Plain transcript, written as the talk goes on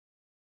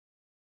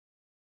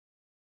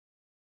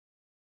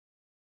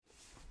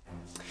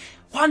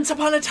Once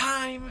upon a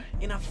time,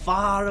 in a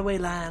faraway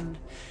land,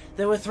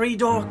 there were 3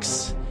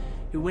 dorks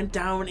who went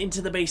down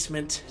into the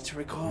basement to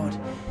record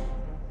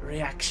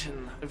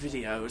reaction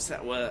videos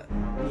that were,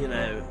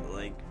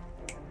 like,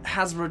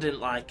 Hasbro didn't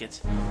like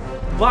it.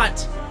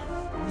 But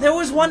there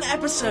was one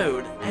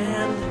episode,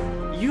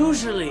 and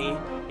usually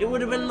it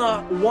would have been the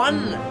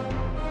one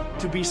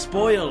to be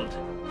spoiled.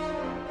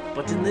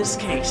 But in this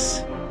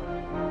case,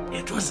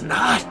 it was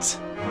not.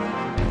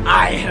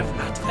 I have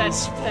not been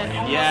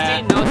spoiled.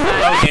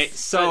 Yeah. Okay,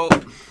 so...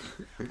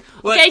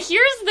 Okay,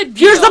 here's the deal.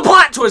 Here's the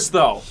plot twist,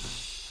 though.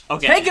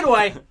 Okay. Take it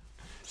away.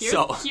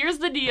 Here's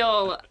the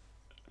deal.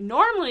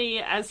 Normally,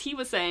 as he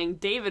was saying,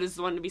 David is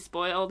the one to be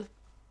spoiled.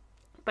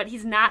 But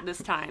he's not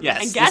this time.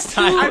 Yes, and guess this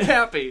time who? I'm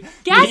happy.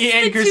 Guess Me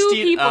and the 2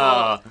 Christine-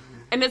 people.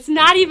 And it's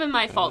not even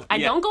my fault. I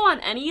Yeah. don't go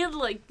on any of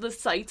the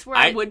sites where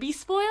I would be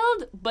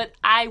spoiled, but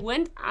I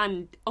went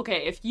on...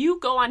 Okay, if you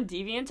go on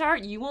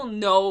DeviantArt, you will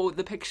know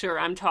the picture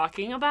I'm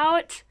talking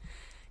about.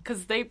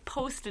 Because they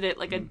posted it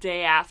like a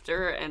day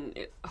after, and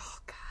it... Oh,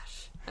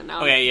 gosh. And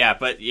now Okay, yeah,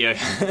 but yeah.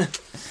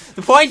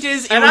 The point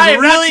is, And I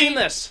have not seen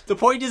this. The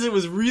point is, it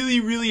was really,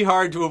 really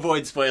hard to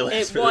avoid spoilers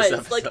it for was. this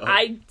episode. Like,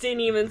 I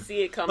didn't even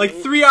see it coming. Like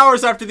 3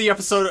 hours after the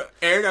episode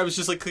aired, I was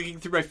just like clicking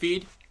through my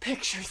feed.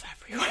 Pictures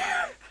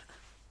everywhere.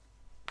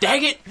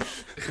 Dang it!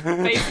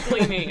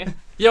 Basically me.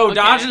 Yo, Okay.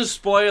 dodging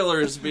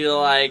spoilers be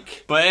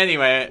like... But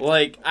anyway,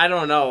 I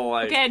don't know,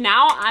 like... Okay,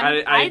 now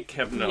I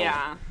have no...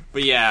 Yeah.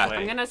 but yeah.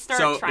 I'm gonna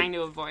start trying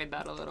to avoid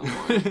that a little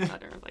more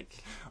better. Like,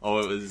 Oh,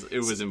 it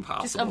was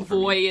impossible. just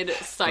avoid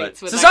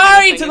sites with So that kind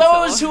sorry of to thing,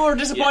 those so- who are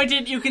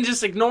disappointed. You can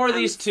just ignore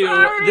these 2.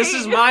 sorry. This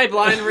is my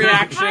blind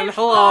reaction. My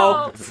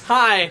Hello. fault.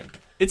 Hi.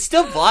 It's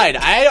still blind.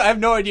 I have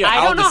no idea I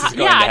how don't know this how. is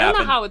going Yeah, to I happen.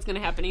 don't know how it's gonna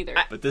happen either.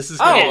 But this is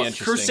going to be Oh,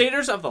 interesting.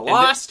 Crusaders of the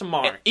Lost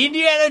Mark.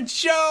 Indiana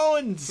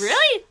Jones!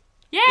 Really?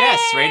 Yay! Yes,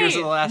 Raiders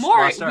of the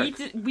Lost Ark.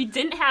 We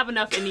didn't have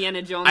enough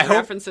Indiana Jones I hope-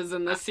 references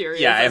in this series.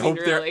 Yeah, I mean, hope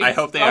really. I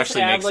hope they Let's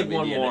actually add make like some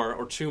one Indiana. more,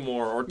 or 2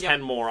 more, or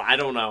 10 more. I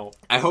don't know.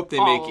 I hope they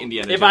Oh. make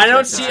Indiana If Jones. I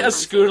don't see a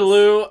references.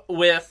 Scootaloo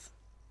with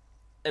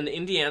an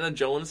Indiana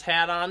Jones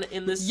hat on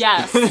in this,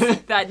 Yes,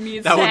 that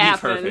needs that to would be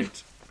happen.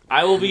 perfect.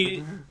 I will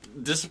be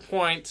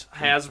disappointed.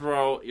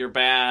 Hasbro, you're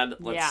bad.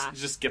 Let's Yeah.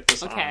 just get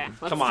this Okay, on.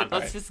 let's Come on.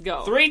 let's just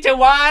go. 3, 2,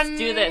 1.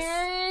 do this.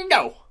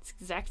 Go. It's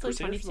exactly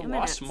Crusaders of 22 the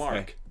minutes. Lost Mark.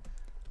 Okay.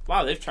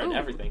 Wow, they've tried Ooh.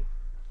 everything.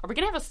 Are we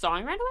gonna have a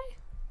song right away?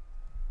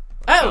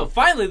 Oh,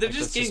 finally, they're That's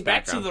just just getting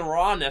back to background. the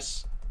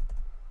rawness.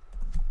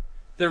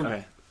 They're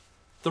Okay.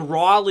 the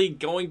rawly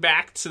going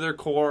back to their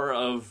core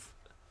of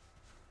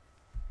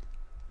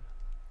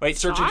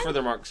searching Song? for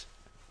their marks.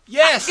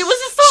 Yes! It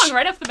was a song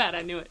right off the bat.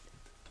 I knew it.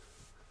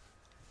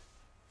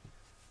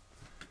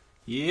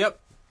 Yep.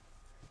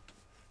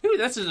 Ooh,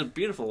 that's just a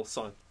beautiful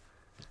song.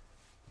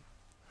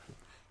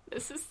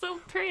 This is so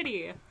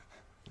pretty.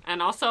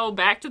 And also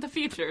Back to the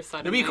Future.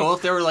 Suddenly. It'd be cool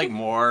if there were like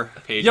more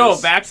pages. Yo,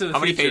 Back to the How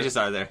many Future. pages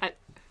are there?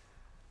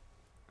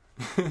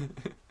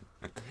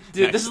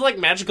 Dude, this is like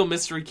Magical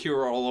Mystery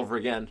Cure all over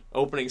again.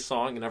 Opening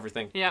song and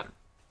everything. Yep.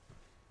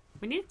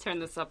 We need to turn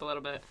this up a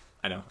little bit.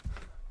 I know.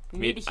 We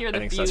need to hear I the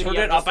think so. beauty Turn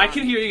of it the up. I song.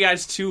 can hear you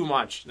guys too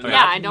much.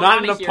 Yeah, I don't Not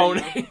wanna enough hear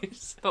you.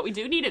 ponies. But we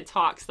do need to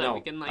talk so that No.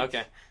 we can, like,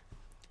 Okay.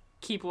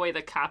 keep away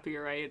the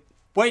copyright.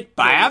 Wait,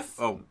 Bav? Yes.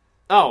 Oh,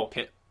 Oh.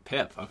 Pip.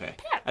 Okay.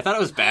 Pip. I thought it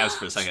was Babs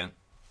for a second.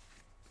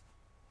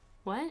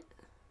 What?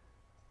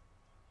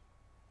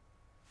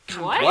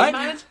 What? What?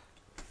 Alright,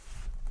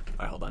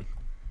 hold on.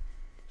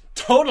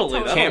 Totally.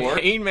 That'll work.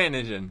 Campaign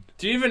managing.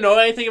 Do you even know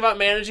anything about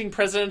managing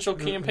presidential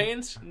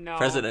campaigns? No.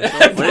 Presidential.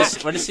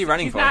 What is he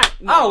running He's for? not.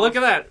 No. Oh, look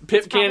at that.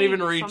 Pip can't Probably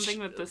even reach. Something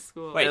with the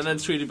school. Wait. And then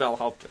Sweetie Belle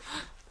helped her.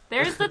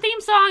 There's the theme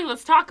song.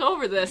 Let's talk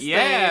over this.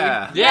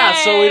 Yeah. Thing. Yeah,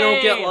 so we don't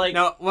Yay! get like.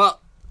 No, well,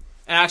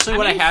 actually,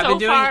 what I mean, have so been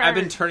doing, far- I've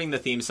been turning the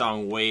theme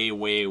song way,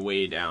 way,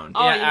 way down.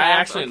 Oh, yeah, you I have?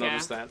 actually Okay.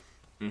 noticed that.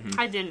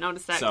 I didn't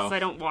notice that So- because I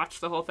don't watch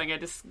the whole thing. I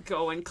just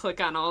go and click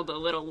on all the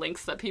little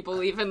links that people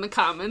leave in the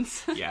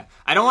comments. Yeah.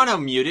 I don't want to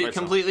mute it Right, so-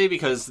 completely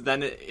because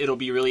then it'll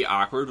be really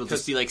awkward. We'll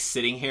just be like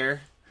sitting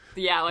here.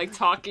 Yeah, like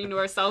talking to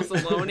ourselves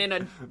alone in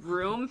a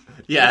room.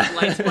 Yeah.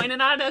 With lights pointed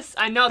at us.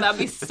 I know, that'd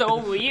be so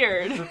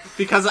weird.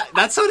 Because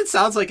that's what it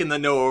sounds like in the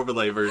no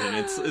overlay version.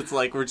 It's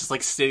like we're just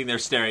like sitting there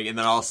staring, and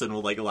then all of a sudden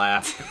we'll like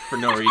laugh for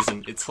no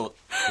reason. Basically.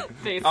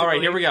 All right,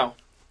 here we go.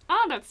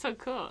 Oh, that's so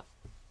cool.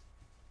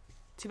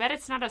 Too bad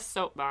it's not a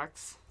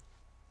soapbox.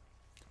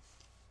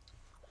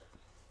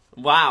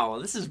 Wow,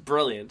 this is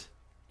brilliant.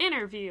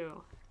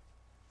 Interview.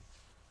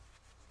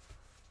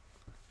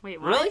 Wait,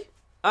 what? Really?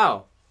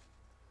 Oh.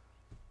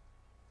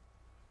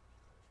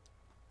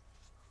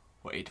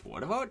 Wait,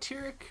 what about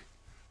Tyrek?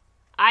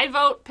 I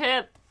vote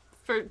Pip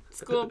for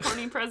school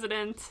pony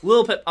president.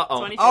 Little Pip.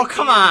 Uh-oh. 2015. Oh,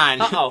 come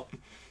on. Uh-oh.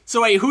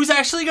 So wait, who's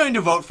actually going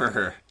to vote for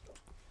her?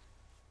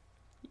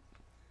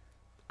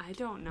 I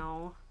don't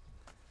know.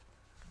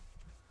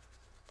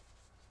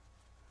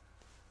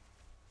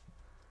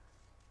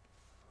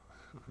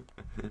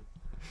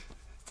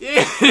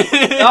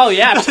 Oh,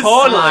 yeah,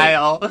 totally.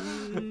 Smile.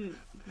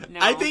 No.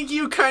 I think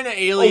you kind of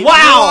alien.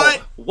 Wow.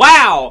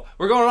 Wow.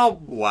 We're going all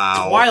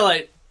Wow.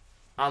 Twilight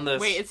on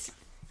this. Wait, it's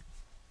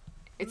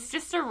It's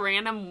just a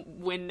random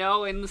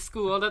window in the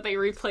school that they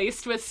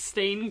replaced with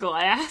stained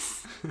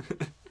glass.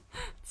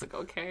 It's like,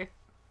 okay.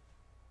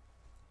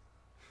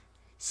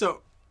 So...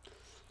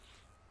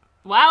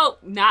 Well,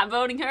 not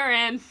voting her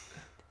in.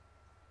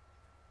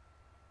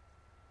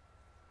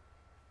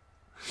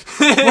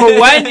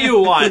 When you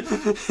won.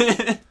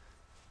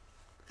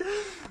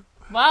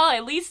 Well,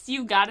 at least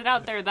you got it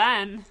out there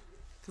then.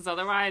 Because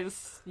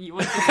otherwise, you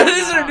wouldn't have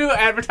This is our new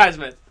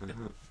advertisement.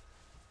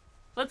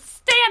 Let's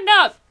stand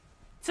up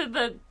to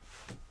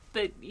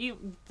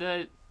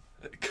the...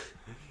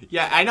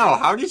 Yeah, I know.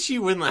 How did she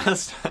win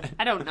last time?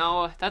 I don't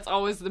know. That's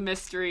always the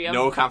mystery of...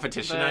 No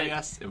competition, I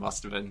guess? It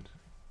must have been.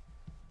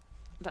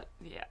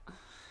 Yeah.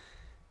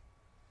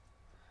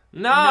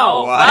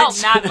 No. Well,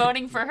 not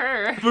voting for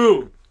her.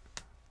 Boo.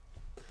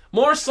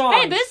 More songs.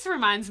 Hey, this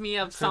reminds me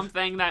of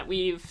something that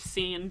we've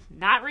seen,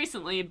 not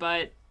recently,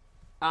 but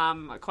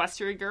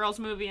Equestria Girls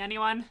movie,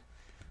 anyone?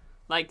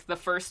 Like the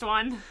first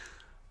one?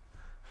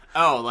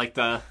 Oh, like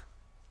the...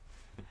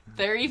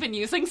 They're even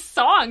using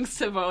songs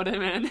to vote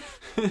him in.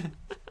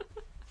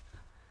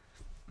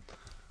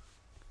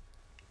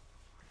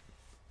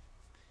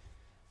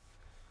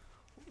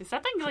 Is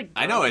that thing like...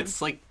 I know,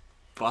 it's like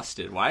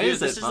busted. Why Dude,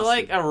 is it this busted? is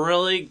like a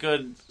really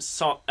good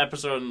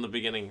episode in the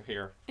beginning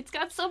here. It's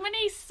got so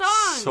many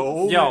songs.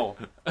 So... Yo.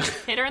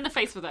 Hit her in the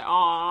face with it.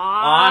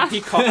 Aww.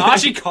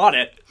 She caught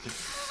it.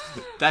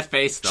 That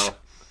face, though.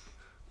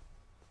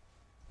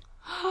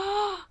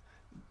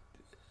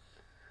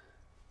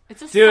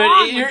 It's a Dude,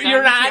 song with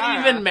you're not Tiara.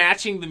 even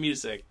matching the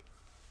music.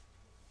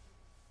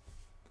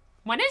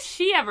 When has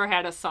she ever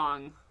had a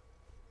song?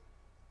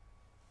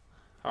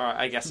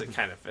 I guess it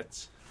kind of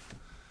fits.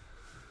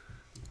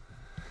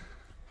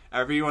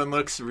 Everyone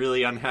looks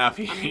really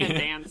unhappy. I'm gonna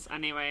dance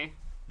anyway.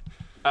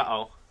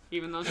 Uh-oh.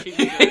 Even though she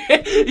did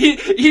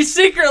it. he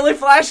secretly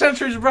flash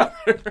hunter's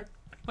brother.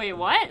 Wait,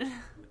 what?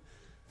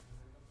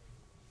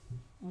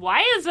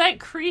 Why is that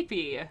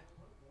creepy?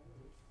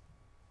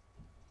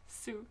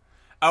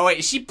 Oh, wait,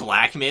 is she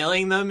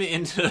blackmailing them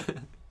into... As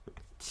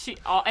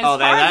far as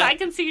that? I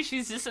can see,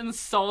 she's just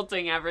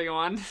insulting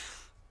everyone.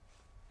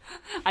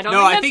 I don't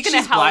No, I think think that's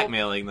she's gonna help.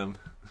 blackmailing them.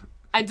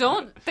 I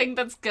don't think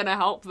that's gonna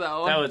help,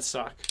 though. That would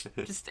suck.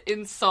 Just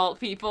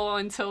insult people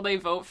until they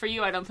vote for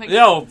you. I don't think.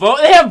 Yo,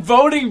 they have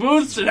voting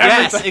booths and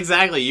Yes, everything.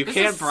 exactly. You This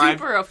can't is bribe...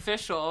 super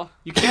official,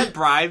 You can't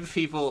bribe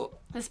people...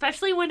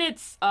 especially when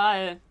it's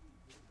No.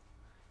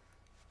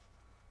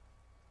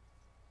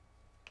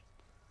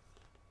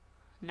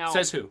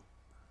 Says who?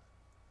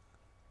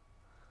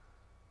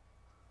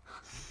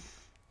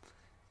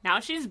 Now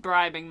she's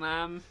bribing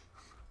them.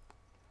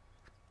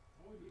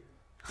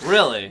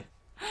 Really?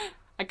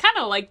 I kind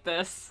of like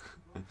this.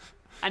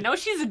 I know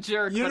she's a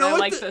jerk, You but know I what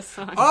like the- this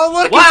song. Oh,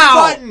 look,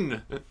 Wow! it's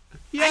Button!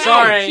 Yeah.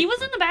 Sorry. He was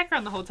in the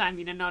background the whole time.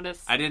 You didn't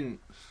notice. I didn't...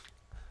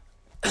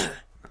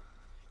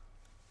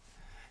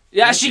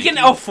 Yeah, she can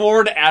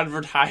afford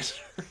advertisers.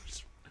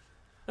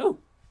 Oh.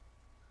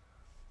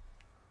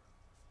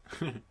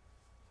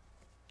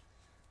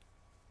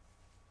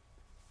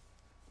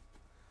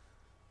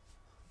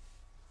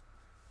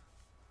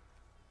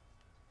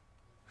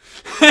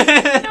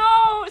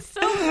 No,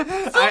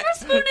 Silver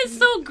Spoon is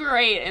so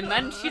great, and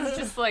then she's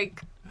just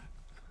like,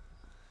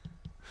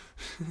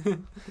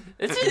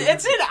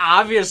 It's an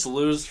obvious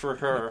lose for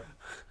her.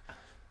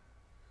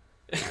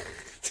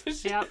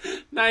 yep.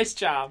 Nice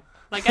job.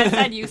 Like I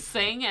said, you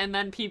sing, and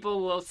then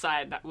people will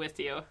side with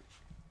you.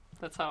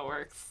 That's how it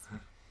works.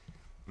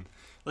 At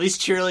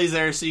least Cheerly's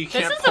there, so you This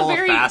can't is pull a a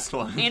very fast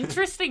one.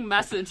 interesting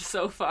message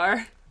so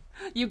far.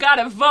 You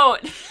gotta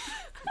vote.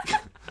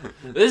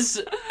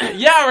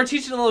 We're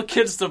teaching little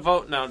kids to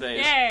vote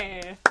nowadays.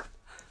 Yay.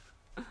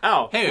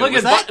 Oh, Hey, look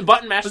was at that-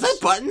 button mashes. Was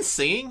that Button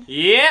singing?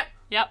 Yep.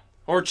 Yep.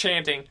 Or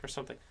chanting or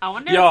something. I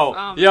wonder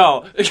Yo, if,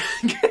 yo.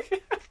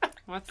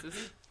 what's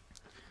this?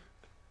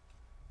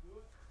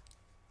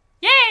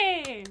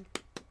 Yay!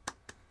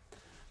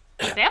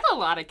 They have a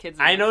lot of kids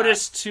in I their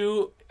noticed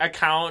 2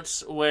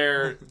 accounts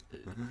where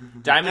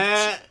Diamond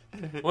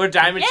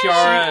Yay!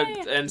 Tiara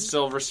and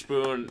Silver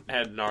Spoon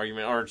had an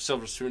argument, or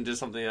Silver Spoon did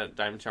something that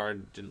Diamond Tiara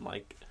didn't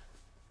like.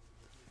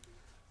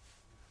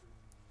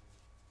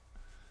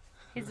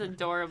 He's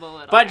adorable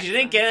little. But you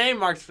didn't get any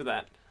marks for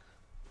that.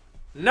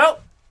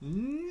 Nope.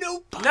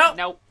 Nope. Nope.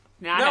 Nope,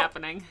 not Nope.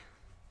 happening.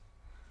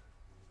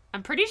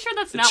 I'm pretty sure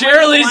that's not.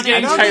 Cheerlead's what you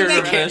getting wanted tired to do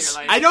of in this.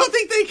 your life. I don't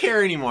think they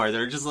care anymore.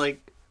 They're just like...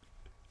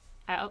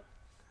 I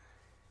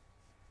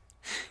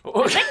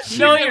No, think she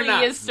you're really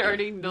not. is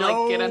starting to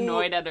like get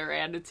annoyed at her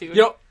attitude.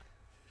 Yo.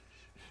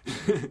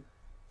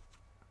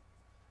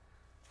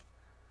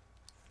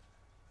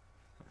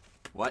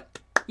 What?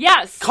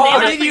 Yes. Call-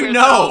 stand How up did for you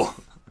yourself.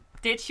 know?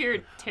 Ditch your.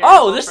 Oh,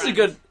 terrible this is a friend.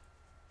 good.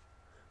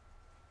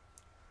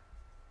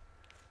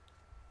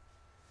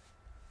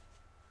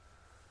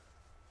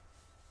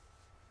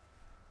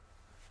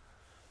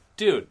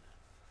 Dude.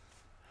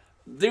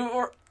 They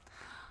were.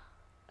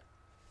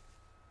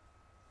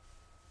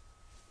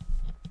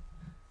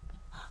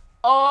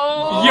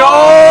 Oh.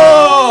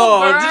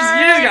 Yo! burn. You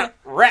just got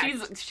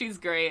wrecked. She's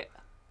great.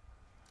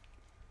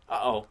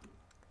 Uh-oh.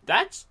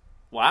 That's...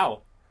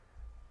 Wow.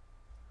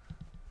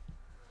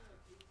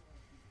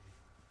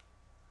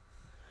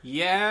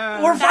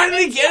 Yeah. We're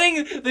finally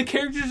getting the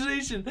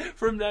characterization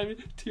from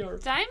Diamond Tiara.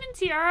 Diamond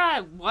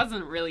Tiara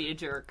wasn't really a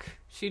jerk.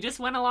 She just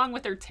went along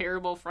with her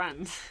terrible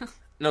friend.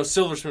 No,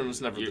 Silver Spoon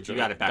was never You- the you jerk.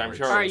 got it backwards.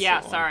 Diamond Tiara Or was yeah,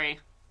 the one. sorry.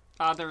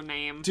 Other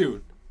name.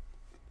 Dude.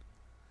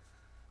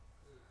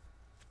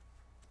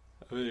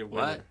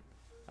 What?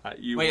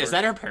 You Wait, were- is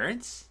that her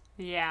parents?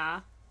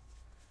 Yeah.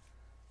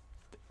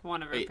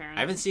 One of her Wait, parents.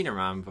 I haven't seen her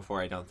mom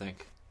before, I don't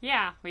think.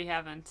 Yeah, we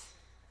haven't.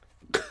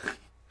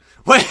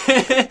 What?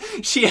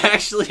 She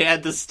actually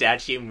had the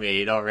statue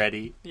made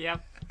already.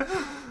 Yep.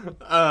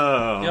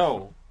 Oh.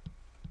 Yo.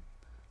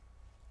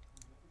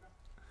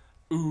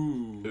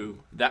 Ooh. Ooh.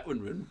 That would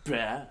have been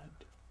bad.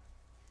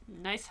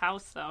 Nice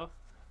house, though.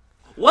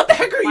 What the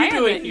heck are Why you are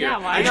doing they- here? Yeah,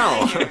 why I know.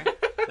 are they here?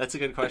 That's a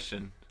good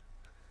question.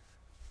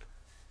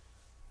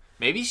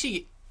 Maybe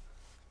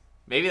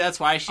that's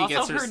why she gets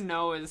Also, her... her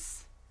nose.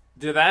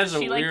 Dude, that is Does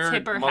a she, like, weird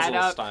tip her head muzzle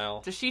up?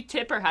 style. Does she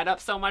tip her head up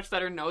so much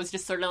that her nose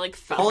just sort of like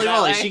fell Holy that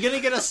moly, way? is she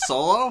gonna get a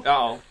solo?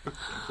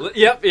 Uh-oh.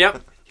 Yep.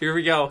 Here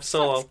we go.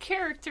 Solo. Such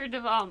character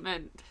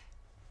development.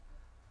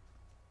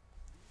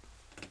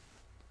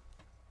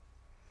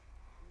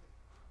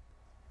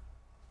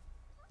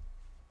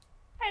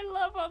 I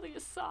love all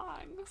these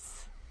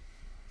songs.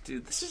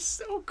 Dude, this is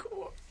so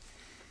cool.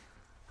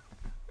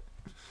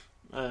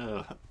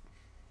 Oh,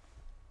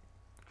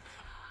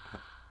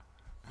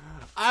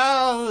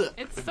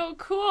 It's so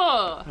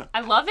cool.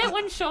 I love it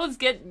when shows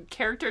get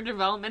character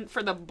development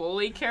for the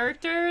bully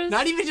characters.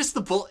 not even just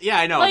the bull. Yeah,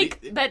 I know. like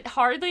that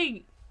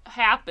hardly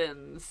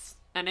happens,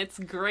 and it's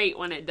great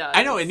when it does.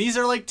 I know, and these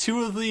are like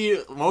two of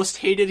the most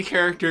hated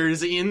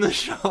characters in the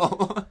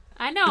show.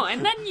 I know,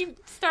 and then you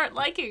start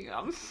liking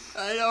them.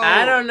 I know.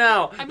 I don't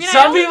know. I mean,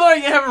 Some I always- people are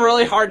gonna have a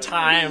really hard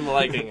time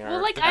liking her.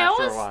 Well, like I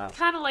after a always while.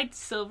 kind of liked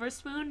Silver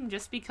Spoon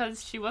just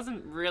because she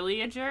wasn't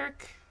really a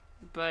jerk,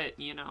 but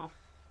you know.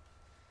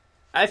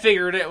 I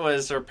figured it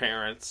was her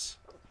parents.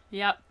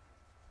 Yep.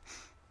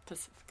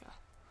 Pacifica.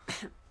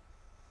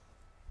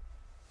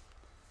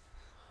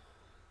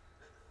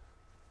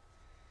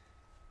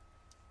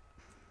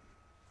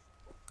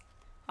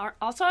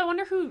 Also, I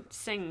wonder who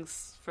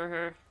sings for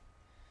her.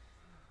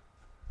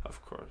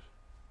 Of course.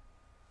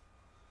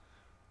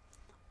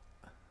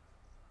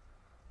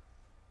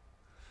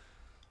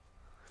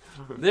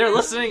 They're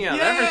listening at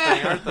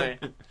everything, aren't they?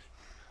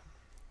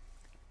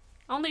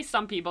 Only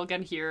some people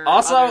can hear.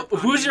 Also, other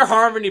who's your ponies'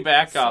 harmony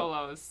backup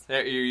solos?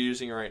 that you're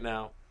using right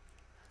now?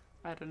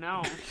 I don't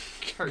know.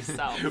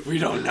 Herself. We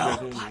don't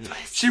know.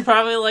 She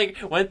probably like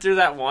went through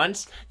that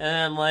once and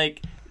then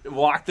like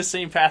walked the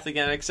same path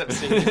again except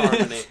singing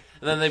harmony,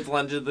 and then they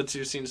blended the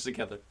two scenes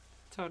together.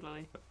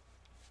 Totally.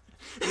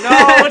 No,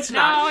 it's No,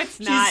 not. it's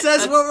not. She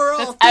says That's- what we're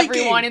all that's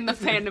thinking. everyone in the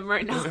fandom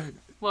right now.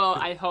 Well,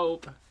 I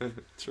hope.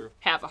 True.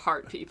 Have a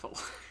heart, people.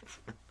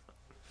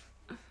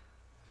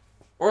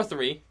 Or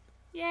 3.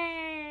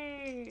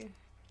 Yay!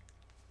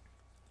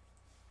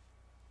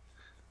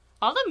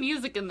 All the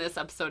music in this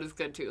episode is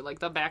good too, like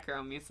the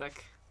background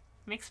music.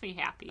 Makes me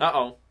happy.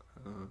 Uh-oh.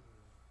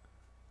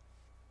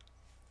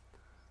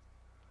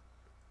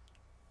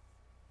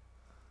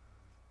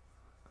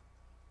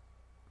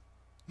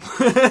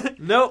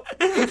 Nope.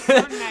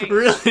 So nice.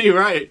 Really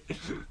right.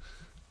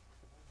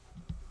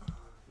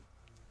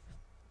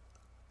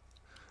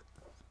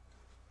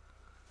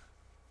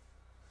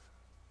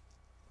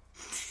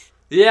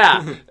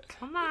 Yeah.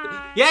 Come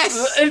on.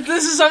 Yes.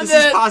 This is something This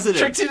is that positive.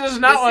 Trixie does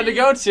not This want to is-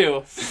 go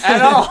to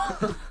at all.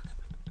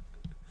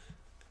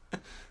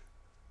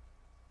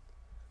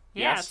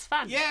 Yeah, Yes. it's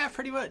fun. Yeah,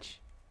 pretty much.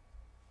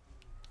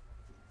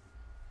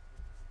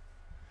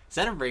 Is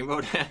that a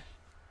rainbow dash?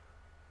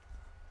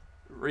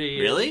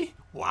 Really?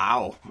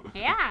 Wow.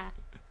 Yeah.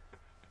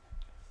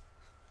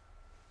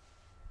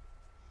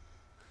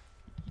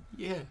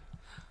 Yeah.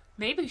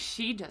 Maybe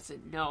she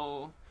doesn't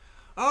know.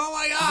 Oh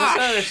my Does not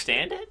gosh.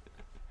 understand it?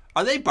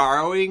 Are they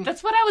borrowing?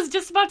 That's what I was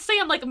just about to say.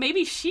 I'm like,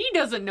 maybe she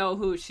doesn't know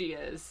who she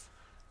is.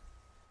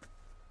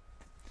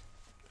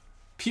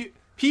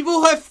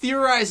 People have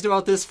theorized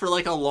about this for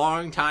like a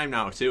long time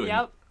now too.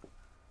 Yep.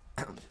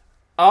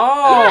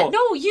 Oh. Yeah,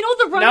 no, you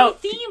know the running No.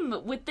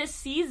 theme with this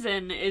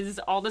season is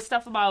all the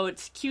stuff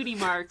about cutie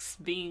marks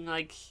being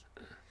like.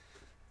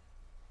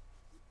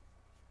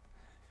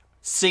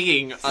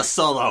 Singing a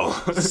solo.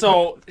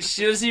 So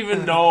she doesn't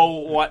even know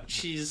what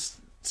she's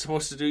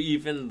supposed to do,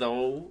 even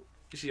though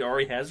she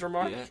already has her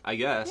mark. Yeah, I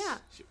guess. Yeah.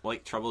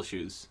 Like trouble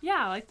shoes.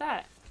 Yeah, like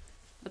that.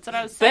 That's what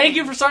I was saying. Thank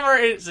you for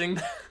summarizing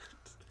that.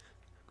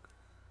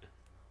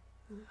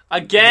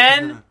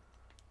 Again.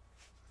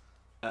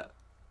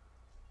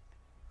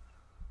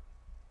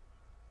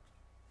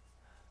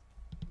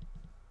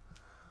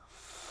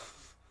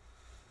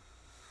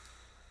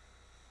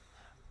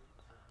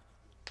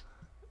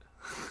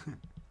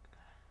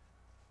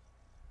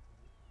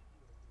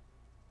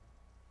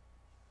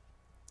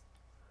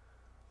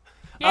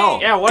 Yay. Oh,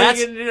 Yeah, what are that's-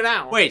 you gonna do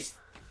now? Wait.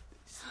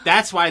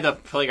 That's why the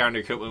playground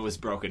equipment was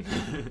broken.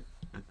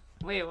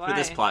 Wait, why? For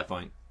this plot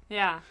point.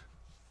 Yeah.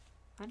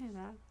 I knew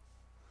that.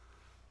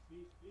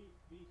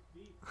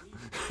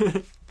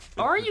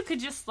 Or you could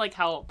just, like,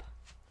 help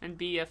and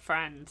be a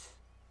friend.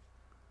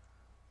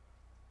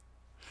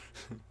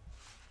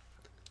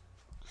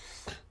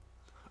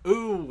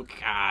 Ooh,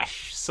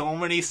 gosh, so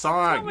many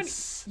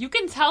songs. You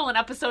can tell an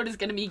episode is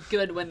going to be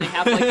good when they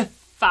have, like,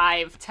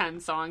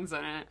 5-10 songs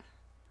in it.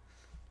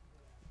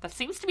 That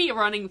seems to be a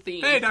running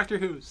theme. Hey, Doctor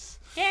Who's.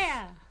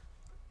 Yeah.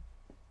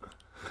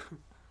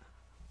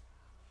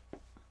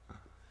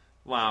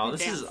 Wow, We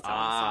this is danced all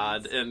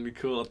odd songs. and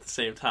cool at the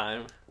same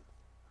time.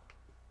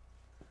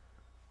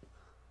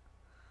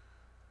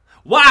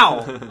 Wow!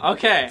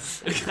 Okay.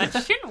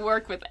 That shouldn't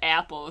work with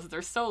apples.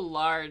 They're so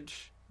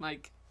large.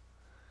 Like,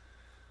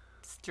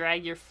 just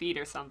drag your feet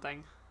or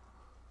something.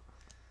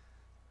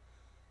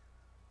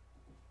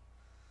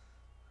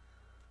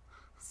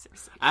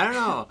 Seriously. I don't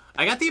know.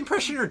 I got the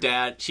impression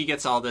she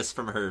gets all this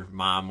from her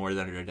mom more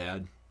than her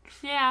dad.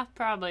 Yeah,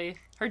 probably.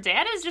 Her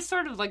dad is just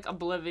sort of, like,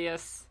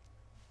 oblivious.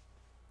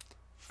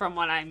 From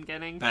what I'm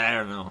getting. But I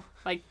don't know.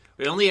 Like,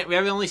 We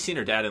have only seen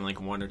her dad in like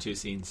 1 or 2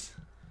 scenes.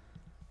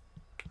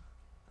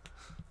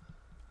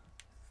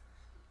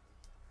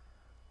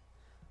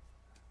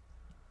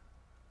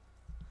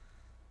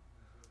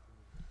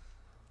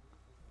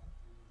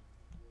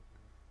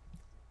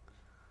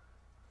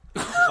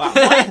 Wow.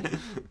 What?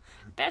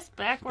 best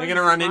backwards They're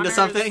gonna run into runners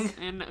something?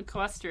 in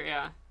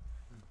Equestria.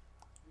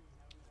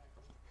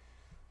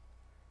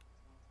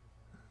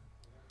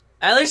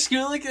 At least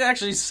Schooley can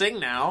actually sing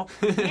now.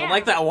 Yeah.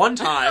 Unlike that one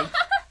time.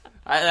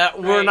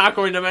 We're Right. not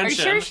going to Are you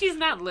mention. sure she's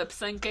not lip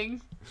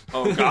syncing?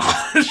 Oh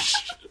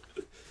gosh.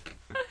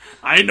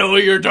 I know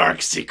your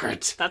dark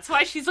secret. That's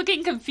why she's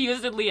looking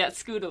confusedly at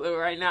Scootaloo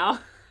right now.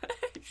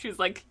 She's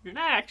like, you're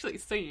not actually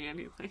singing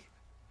anything.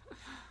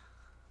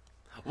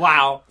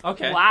 Wow.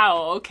 Okay.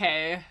 Wow,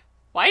 okay.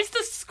 Why is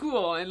this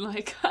school and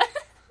like...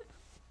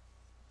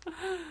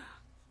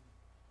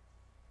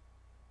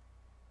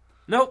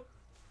 Nope.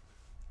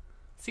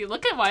 See,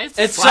 look at why is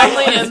this It's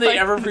suddenly flower in the like-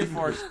 Everfree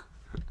Force.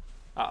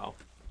 Uh-oh.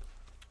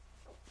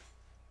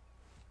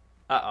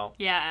 Uh-oh.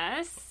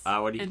 Yes. What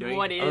are you And doing?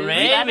 what is Or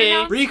that maybe-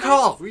 announcement?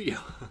 Recall!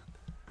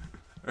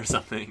 Or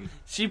something.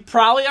 She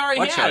probably already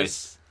What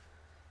has.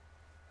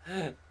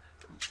 choice?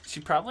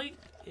 She probably...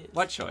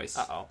 What choice?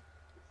 Uh-oh.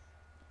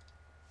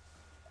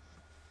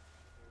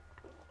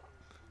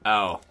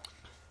 Oh.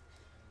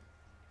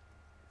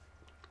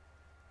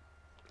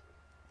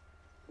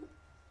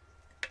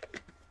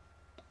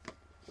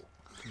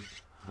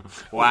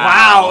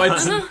 Wow,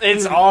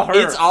 it's all her.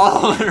 It's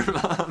all her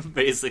mom,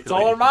 basically. It's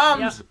all her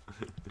mom's.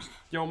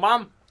 Yo,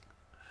 mom.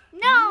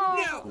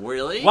 No!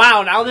 Really?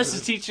 Wow, now this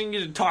is teaching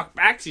you to talk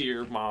back to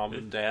your mom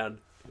and dad.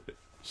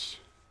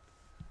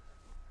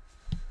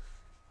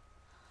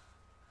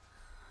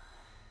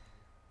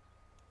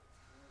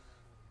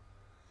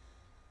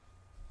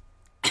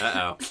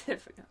 Uh-oh.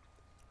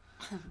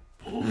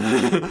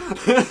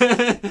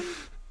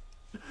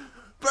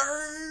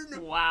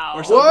 Burn! Wow.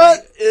 Or something.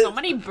 What? So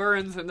many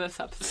burns in this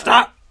episode.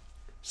 Stop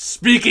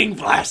speaking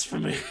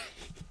blasphemy.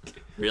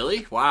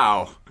 Really?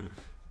 Wow.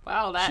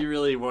 Wow, that... She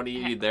really wanted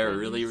you there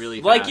really, really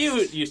fast. Like you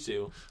used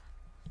to.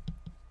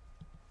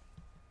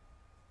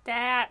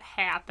 That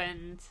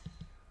happened.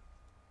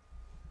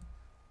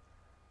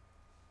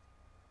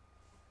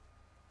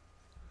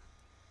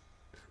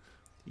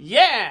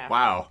 Yeah.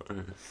 Wow.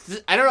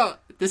 I don't know.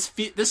 This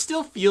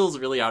still feels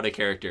really out of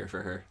character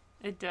for her.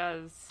 It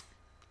does.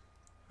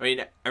 I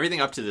mean,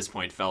 everything up to this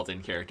point felt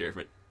in character,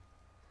 but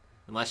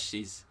unless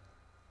she's...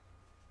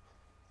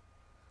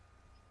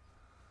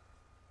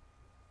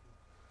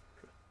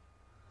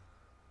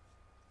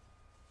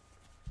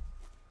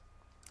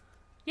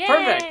 Yay!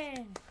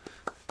 Perfect.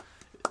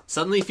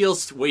 Suddenly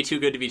feels way too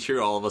good to be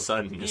true all of a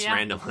sudden, just Yeah.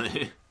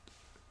 randomly.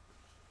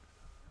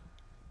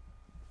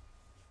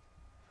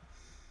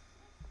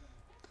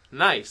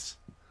 Nice.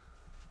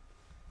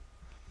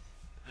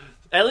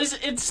 At least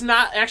it's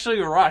not actually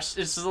rushed.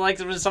 It's just like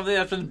it was something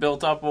that's been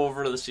built up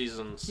over the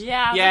seasons.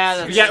 Yeah, Yeah,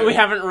 that's that's true. We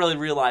haven't really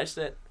realized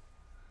it.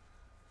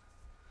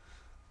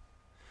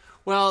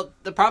 Well,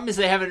 the problem is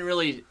they haven't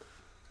really...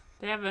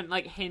 They haven't,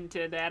 like,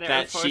 hinted at it or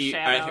that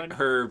foreshadowed.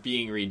 her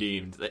being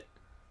redeemed.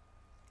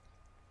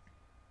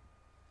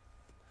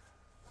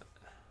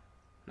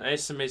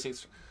 Nice, amazing.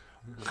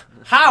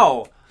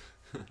 How?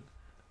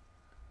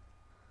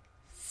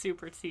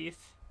 Super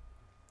teeth.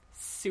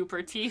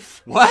 Super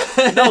teeth.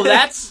 What? No,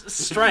 that's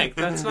strength.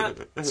 That's not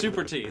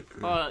super teeth.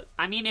 Well,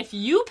 I mean, if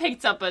you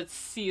picked up a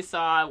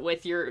seesaw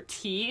with your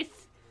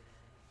teeth,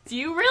 do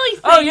you really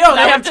think Oh, yo, that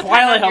they would have depend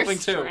Twilight on your helping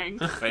too.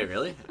 strength? Wait,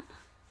 really?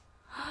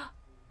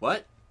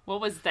 What? What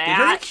was Did her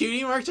that?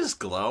 cutie mark just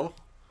glow?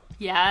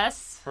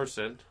 Yes,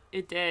 Person.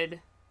 it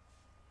did.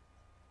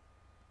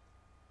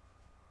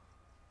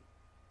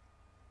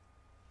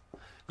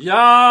 Yo,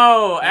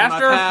 My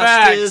After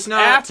past Effects. is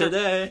not After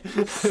today.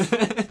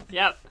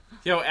 Yep.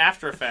 Yo,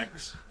 After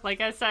Effects.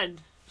 Like I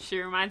said, she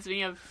reminds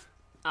me of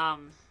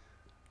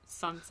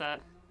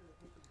Sunset.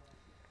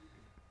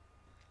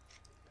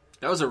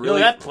 That was a Yo, really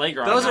that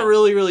playground. that was a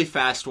really, really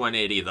fast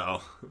 180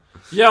 though.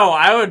 Yo,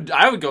 I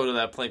would go to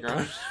that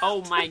playground.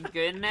 Oh my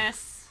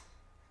goodness.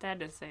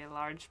 That is a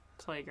large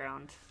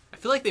playground. I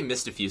feel like they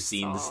missed a few It's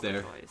scenes all the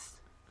there. toys.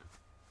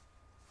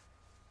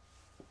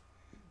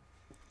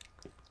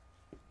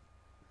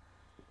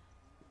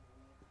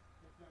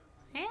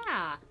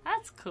 Yeah,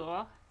 that's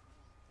cool.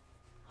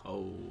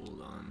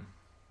 Hold on.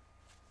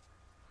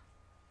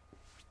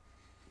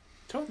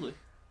 Totally.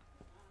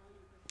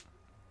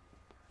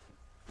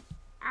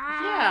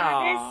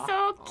 Ah, they're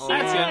so Oh cute.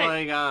 That's it.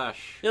 my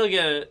gosh. You'll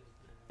get it.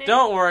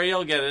 Don't worry,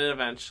 you'll get it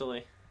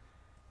eventually.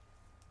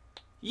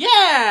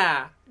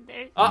 Yeah!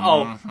 They're-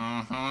 Uh-oh.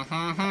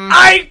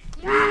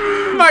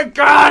 My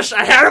gosh,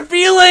 I had a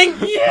feeling!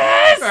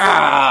 Yes!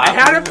 I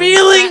had a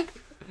feeling!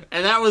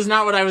 And that was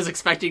not what I was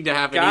expecting to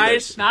happen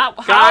Guys,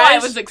 Not how I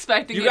Guys, was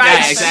expecting you it to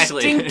guys Yeah,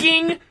 exactly.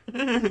 stinking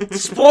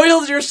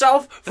spoiled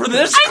yourself for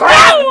this I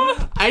crap!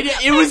 know! either.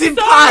 It was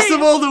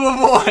impossible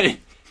to avoid.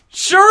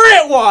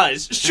 Sure it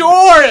was!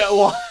 Sure it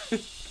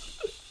was!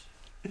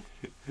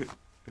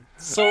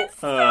 So,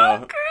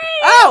 Great!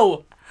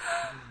 oh!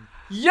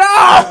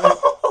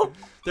 Yo!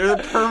 They're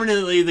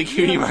permanently the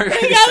cutie mark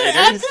They got it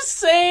at Crusaders. the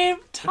same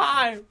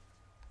time.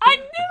 I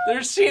knew. They're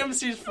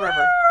CMCs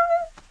forever.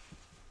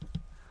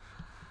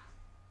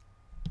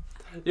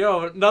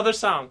 Yo, another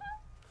song.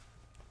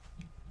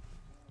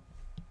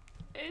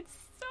 It's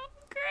so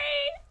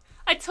great.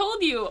 I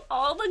told you,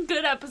 all the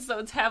good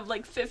episodes have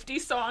like 50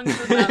 songs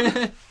in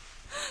them.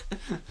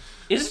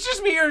 Is it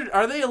just me, or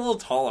are they a little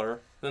taller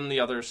than the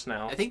others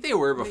now? I think they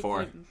were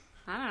before.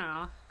 I don't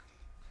know.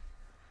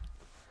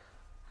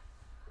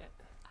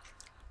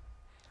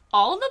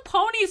 All the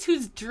ponies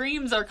whose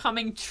dreams are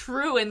coming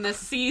true in this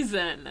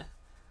season.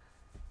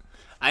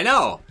 I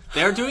know.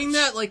 They're doing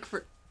that like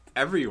for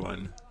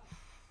everyone.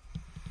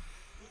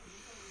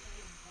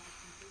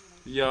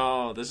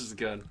 Yo, this is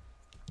good.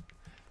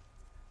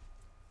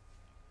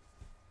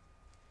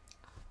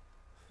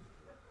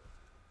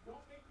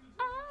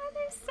 Oh,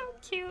 they're so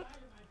cute.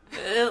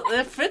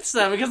 It fits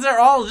them because they're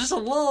all just a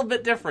little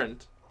bit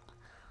different.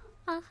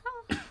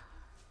 Uh-huh.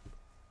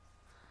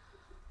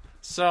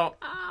 So,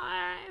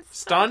 Oh, it's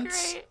so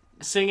stunts, great.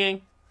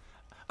 singing.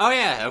 Oh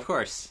yeah, of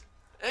course.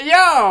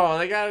 Yo,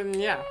 they got,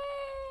 yeah.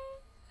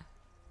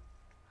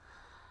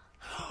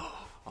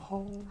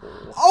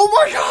 Oh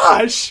my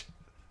gosh!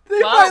 They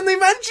Wow. finally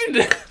mentioned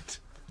it!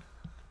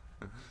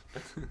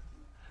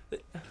 Oh,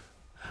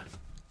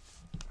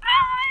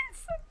 it's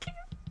so cute.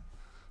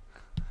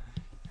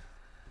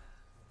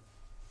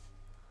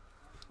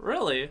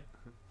 Really?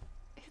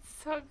 It's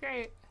so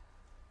great.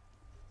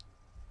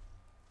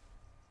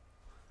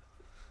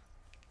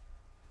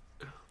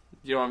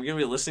 Yo, I'm gonna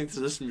be listening to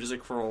this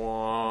music for a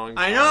long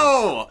time. I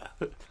know.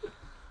 Oh,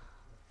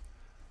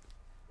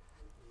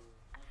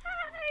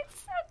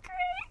 it's so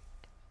great.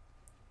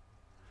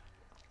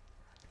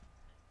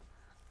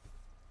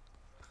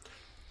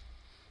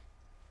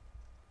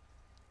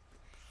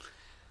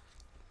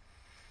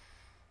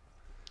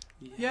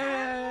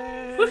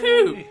 Yay!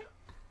 Woohoo!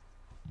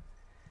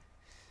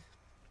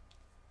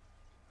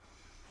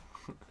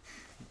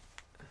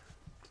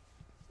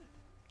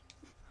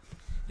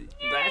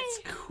 That's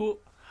cool.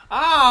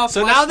 Ah,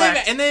 So now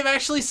flashbacks. they've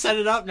actually set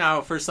it up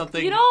now for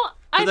something You know,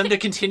 for I them thi- to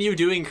continue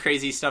doing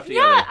crazy stuff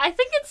together. yeah, I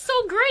think it's so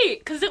great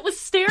because it was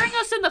staring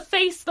us in the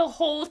face the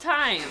whole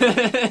time.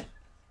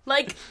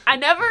 Like, I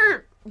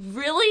never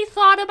really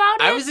thought about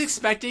it. I was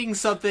expecting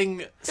something.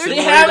 They similar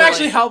They have to,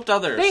 actually like- helped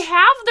others. They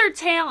have their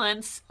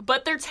talents,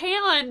 but their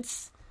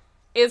talents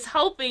is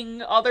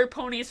helping other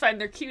ponies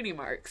find their cutie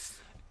marks.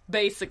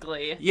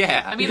 Basically,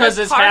 Yeah, I mean, because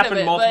that's it's part of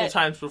happened it, multiple but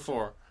times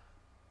before.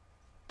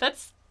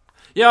 That's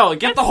Yo,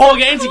 get the That's whole so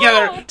game cool.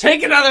 together.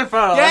 Take another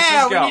photo. Let's yeah,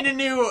 just we go. need a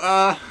new. No!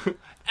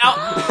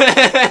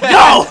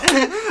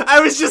 I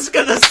was just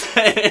gonna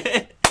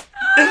say.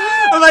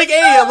 I'm like,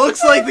 hey, it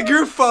looks like the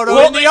group photo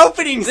Well, in the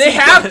opening. They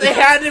sequence.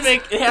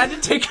 had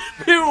to take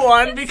a new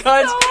one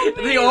because so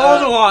the weird.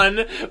 old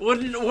one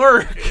wouldn't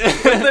work.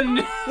 With the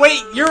new-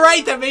 Wait, you're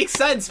right. That makes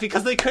sense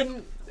because they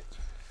couldn't.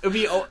 It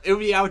would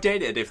be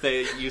outdated if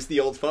they used the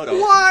old photo.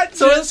 What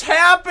So just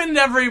happened,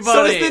 everybody?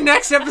 So is the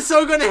next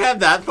episode going to have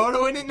that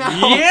photo in it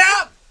now?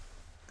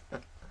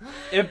 Yep.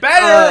 It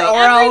better,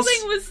 or else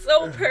everything was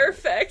so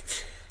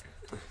perfect.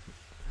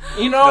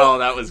 you know. No,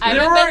 that was I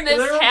good. haven't been there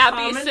this were happy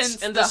comments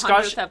since and the 100th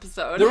discussion-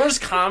 episode. There was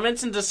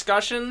comments and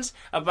discussions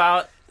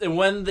about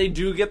when they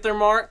do get their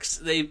marks,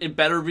 it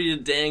better be a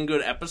dang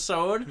good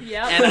episode.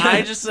 Yep. And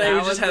I just say That we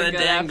was just had a a good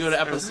dang good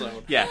episode.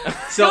 episode. Yeah.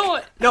 So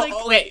No, no,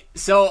 like- wait.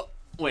 So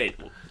wait.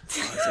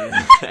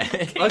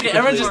 Okay,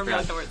 everyone just Formula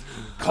afterwards.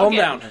 calm Okay,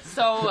 down.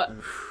 So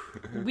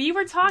we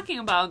were talking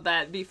about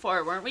that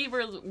before, weren't we?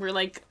 We're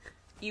like,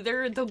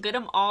 either they'll get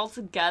them all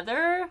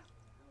together.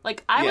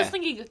 Like, I was Yeah.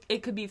 thinking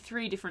it could be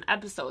 3 different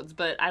episodes,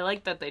 but I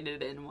like that they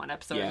did it in one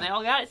episode Yeah. and they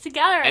all got it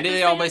together. And at the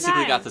they all same basically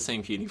time. got the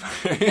same cutie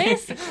mark.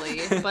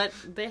 Basically, but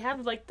they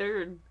have like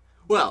their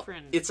Well,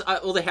 different. it's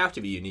well, they have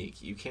to be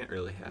unique. You can't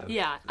really have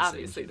Yeah, the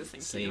obviously the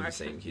same cutie mark.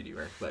 same cutie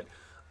mark, but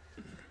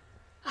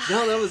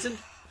no, that wasn't.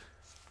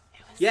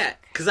 Yeah,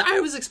 because I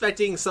was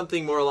expecting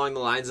something more along the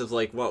lines of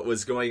like what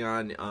was going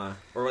on,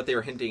 or what they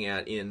were hinting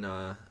at in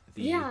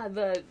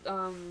the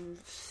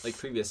like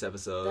previous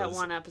episodes. that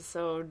one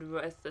episode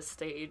with the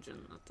stage and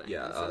the thing.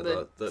 Yeah,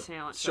 the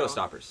talent show.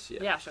 Showstoppers. Yeah.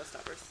 Yeah,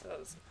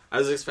 Showstoppers. I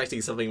was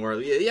expecting something more.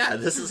 Yeah,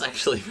 this is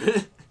actually,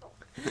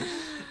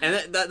 and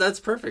that's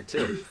perfect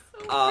too.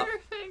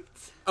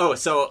 Perfect. Oh,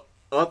 so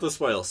about the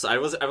spoils. So I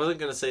wasn't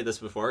gonna say this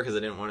before because I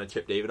didn't want to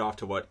tip David off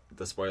to what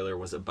the spoiler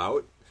was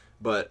about.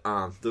 But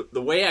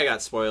the way I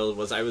got spoiled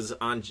was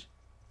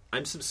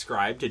I'm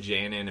subscribed to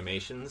Jan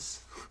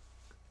Animation's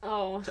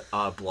blog.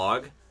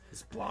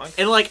 His blog.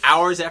 And like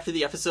hours after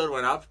the episode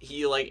went up,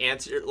 he like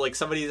answered like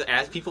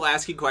people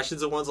asking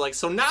questions, and one's like,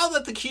 "So now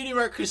that the Cutie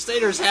Mark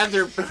Crusaders have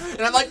their,"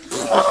 and I'm like,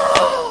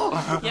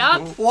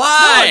 Yep.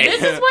 "Why?" No,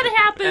 this is what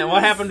happened. And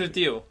what happened with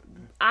you?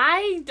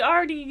 I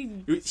already.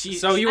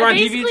 So you were on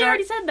basically DeviantArt?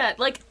 already said that.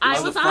 Like I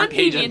was was the on front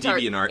page on DeviantArt.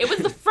 DeviantArt. It was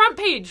the front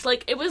page.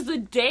 Like it was the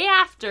day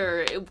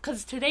after,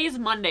 because today's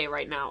Monday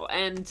right now,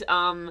 and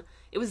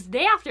it was the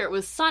day after it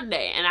was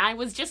Sunday, and I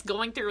was just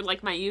going through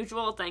like my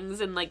usual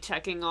things and like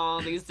checking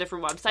all these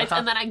different websites,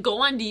 and then I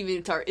go on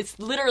DeviantArt. It's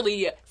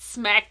literally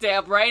smack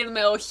dab right in the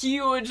middle,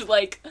 huge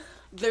like.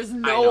 There's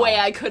no way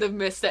I could have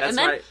missed it. That's and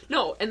then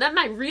right. and then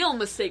my real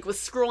mistake was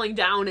scrolling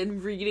down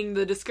and reading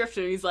the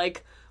description. He's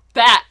like,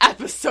 that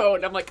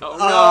episode. I'm like, oh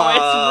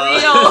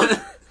no, it's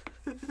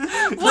real.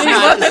 Please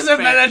let this have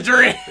been a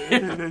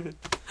dream.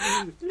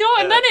 No,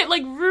 and then it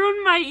like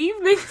ruined my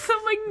evening. So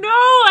I'm like, no,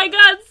 I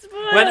got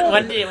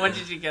spoiled. When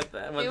did you get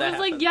that? When It that was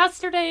like happened?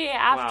 yesterday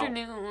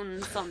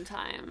afternoon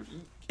sometime.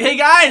 Hey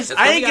guys, That's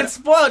why I we didn't gotta- get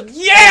spoiled.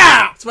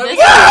 Yeah. That's why we This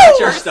gotta is watch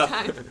the our first stuff.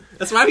 time.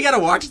 That's why we gotta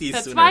watch these.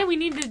 That's sooner. why we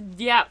need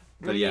to.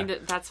 But yeah.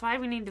 That's why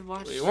we need to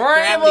watch. We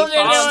weren't able to do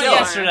Gravity it Falls.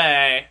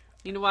 yesterday.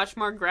 Need to watch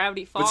more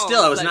Gravity Falls.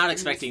 still, I was so not can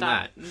expecting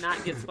stop-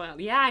 Not get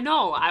spoiled. Yeah, I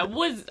know. I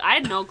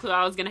had no clue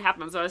how it was gonna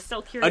happen, so I was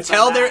still curious.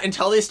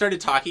 Until they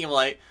started talking, I'm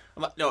like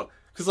no,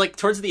 because like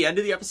towards the end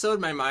of the episode,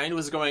 my mind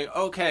was going,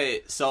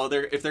 okay, so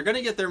if they're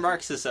gonna get their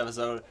marks this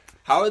episode,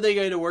 how are they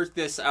going to work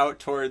this out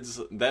towards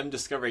them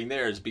discovering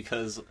theirs?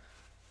 Because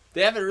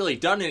they haven't really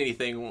done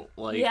anything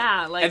like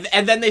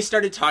and then they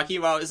started talking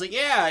about it's like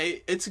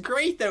it's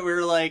great that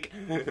we're like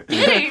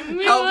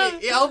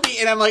help me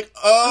and I'm like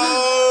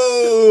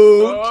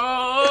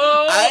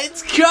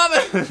it's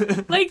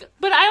coming. Like,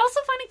 but I also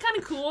find it kind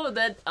of cool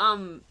that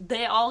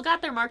they all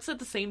got their marks at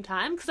the same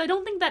time, because I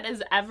don't think that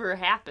has ever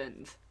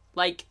happened.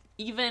 Like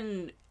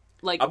even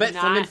like I'll bet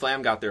Flim and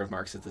Flam got their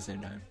marks at the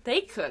same time.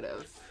 they could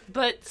have.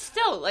 But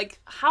still, like,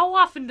 how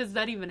often does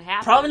that even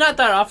happen? Probably not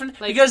that often,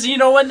 Like- because you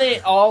know when they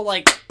all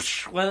like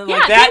when Yeah,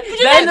 like that. they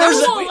do Then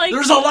that cool, like-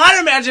 there's a lot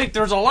of magic.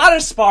 There's a lot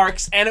of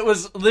sparks, and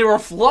they were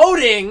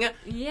floating.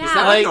 Yeah. Is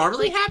that Like- what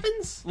normally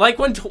happens? Like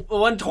when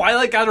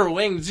Twilight got her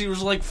wings, she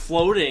was like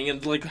floating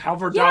and like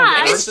hovered Yeah, down. I the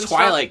I earth guess and stuff.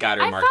 Twilight got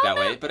her I marked found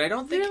that way, that but I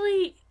don't think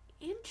really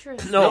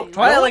interesting. No,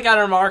 Twilight got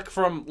her mark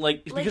from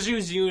because she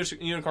was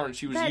unicorn.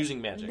 She was That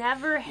using magic.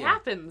 never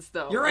happens,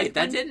 though. You're right, Like,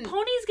 that when didn't-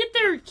 Ponies get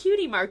their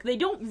cutie mark, they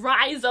don't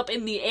rise up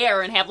in the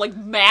air and have, like,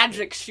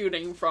 magic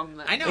shooting from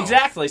them. I know.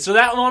 Exactly. So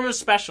that one was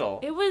special.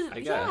 It was, I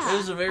guess. yeah, It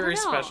was very I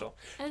don't know. special.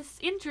 It's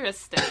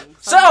interesting.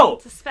 So-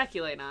 to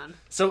speculate on.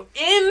 So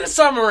in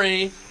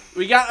summary,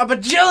 we got a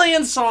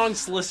bajillion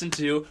songs to listen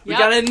to. We Yep.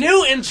 got a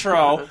new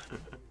intro.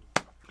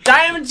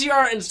 Diamond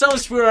TR and Stone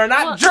Spear are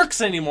not Well-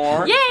 jerks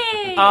anymore.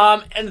 Yay!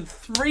 And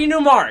 3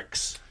 new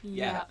marks.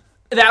 Yeah.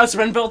 That's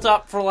been built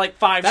up for like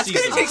 5 That's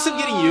seasons. gonna take some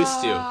getting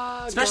used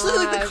to, especially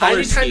like the God. color I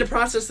need time to scheme.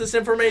 process this I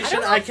information.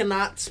 don't know I if-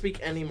 cannot speak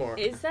anymore.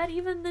 Is that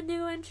even the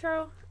new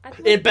intro? I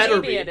think It better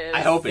maybe be. It is.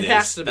 I hope It it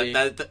has is. to be.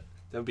 That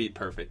would be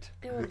perfect.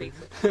 It would be.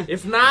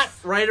 If not,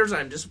 writers,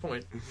 I'm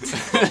disappointed.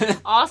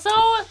 Also,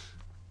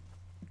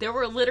 there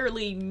were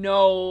literally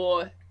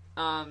no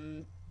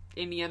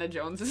Indiana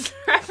Joneses.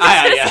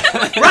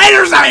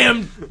 Writers, I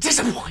am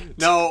disappointed.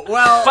 No,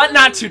 well, But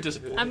not too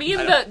disappointing. I mean,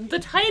 the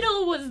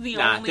title was the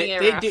only they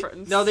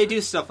reference. they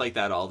do stuff like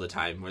that all the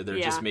time, where they're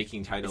Yeah. just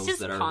making titles just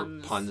that are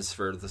puns. puns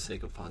for the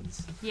sake of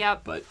puns.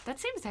 Yep. But That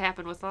seems to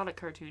happen with a lot of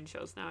cartoon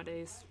shows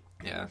nowadays.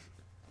 yeah,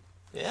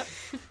 Yep.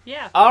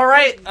 Yeah. All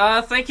right.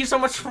 Thank you so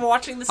much for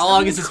watching this. how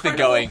long has this been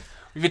going?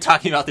 We've been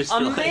talking about this for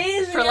like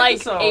Amazing For like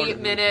episode. 8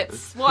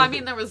 minutes. Well, I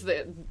mean, there was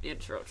the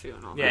intro too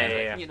and all Yeah, that. yeah,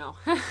 but, yeah. You know.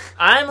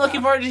 I'm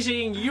looking forward to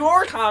seeing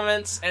your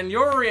comments and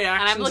your And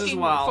reactions I'm looking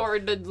as well.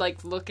 forward to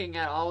like looking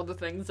at all of the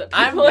things that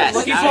I'm people are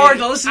looking saying. forward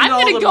to listening I'm to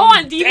all gonna the go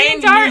on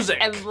dang DeviantArt music.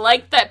 and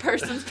like that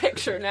person's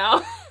picture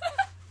now.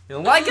 You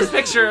like his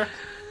picture,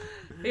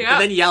 Yeah.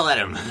 and then yell at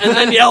him. and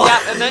then yell. Yeah,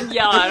 and then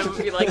yell at him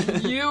and be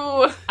like,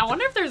 "You." I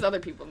wonder if there's other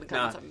people in the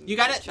No, comments. you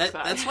got it.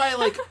 That's why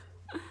like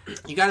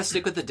you got to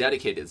stick with the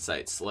dedicated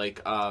sites,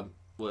 like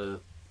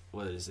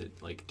what is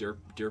it, like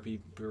Derpy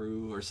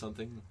Brew or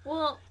something,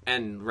 Well,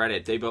 and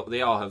Reddit.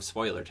 They all have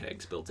spoiler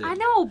tags built in. I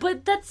know,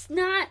 but that's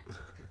not.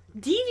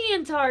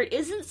 DeviantArt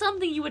isn't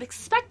something you would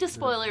expect a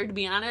spoiler to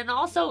be on, and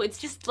also it's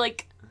just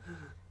like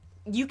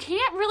you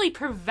can't really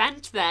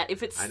prevent that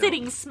if it's I know.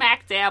 sitting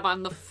smack dab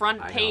on the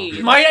front I know. page.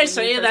 Might I when you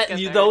say first that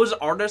get there. those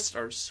artists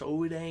are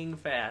so dang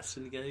fast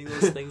in getting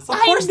those things. Of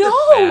I course they're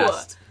know!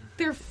 fast.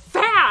 they're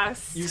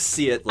fast. You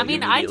see it. Like, I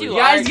mean, I immediately. do You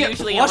guys art get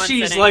usually in one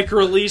plushies sitting. like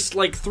released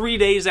like 3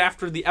 days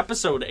after the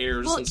episode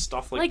airs and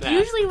stuff like that.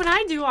 Usually when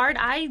I do art,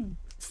 I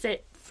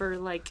sit for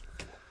like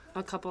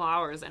a couple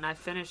hours and I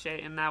finish it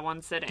in that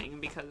one sitting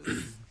because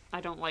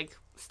I don't like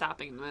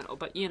stopping in the middle.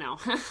 But you know,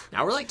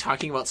 Now we're like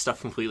talking about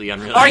stuff completely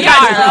unrelated. All right,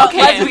 guys,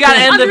 okay. we gotta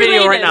end the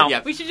video right now.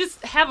 Yep. We should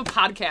just have a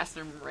podcast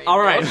and rate. All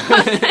right.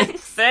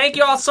 Thank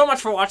you all so much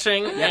for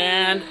watching,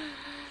 and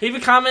leave a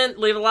comment,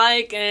 leave a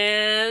like,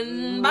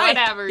 and bye.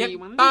 Whatever Yep. you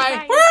want.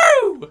 Bye.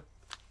 Woo!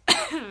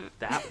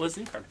 That was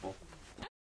incredible.